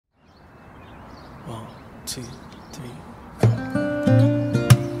2, 3.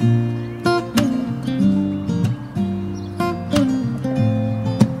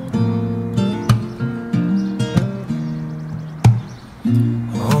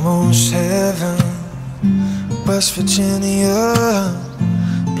 Almost heaven, West Virginia,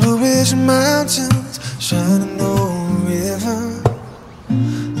 Blue Ridge Mountains, Shenandoah River.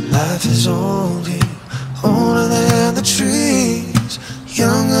 Life is old here, older than the trees,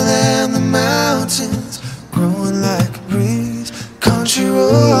 younger than the mountains, growing like a breeze. Country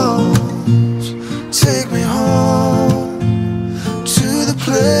roads take me home to the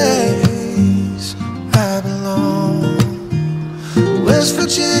place I belong. West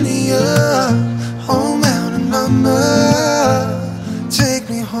Virginia, oh mountain mama, take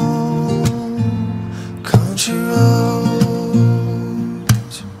me home. Country roads,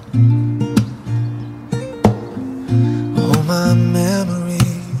 all my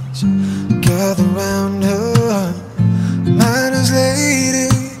memories gather round her. Miner's lady,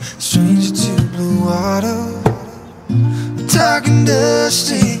 stranger to blue water, dark and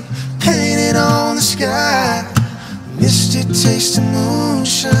dusty, painted on the sky. Misty taste of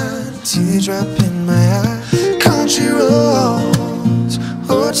moonshine, teardrop in my eye. Country roads,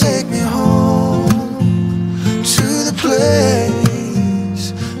 oh take me home to the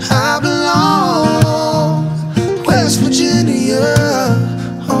place I belong. West Virginia,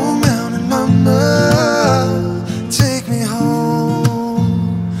 oh mountain mama, take me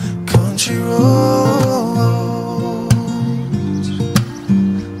home. Country roads,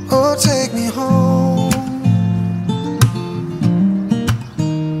 oh take me home.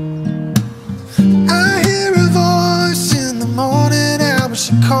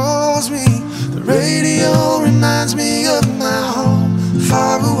 She calls me, the radio reminds me of my home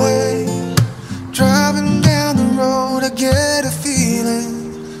far away. Driving down the road I get a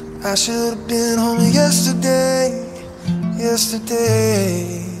feeling I should have been home yesterday,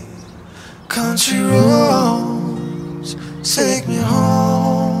 yesterday. Country roads take me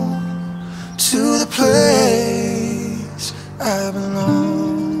home to the place I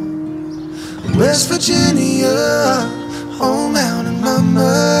belong. West Virginia, oh mountain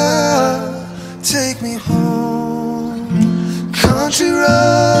mama, take me home. Country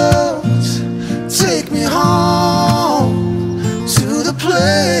roads, take me home to the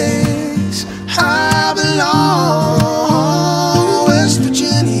place I belong. West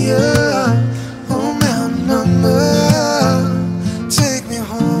Virginia, oh mountain mama, take me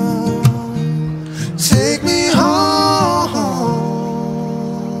home, take me home.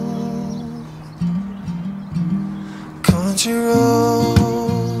 Country roads.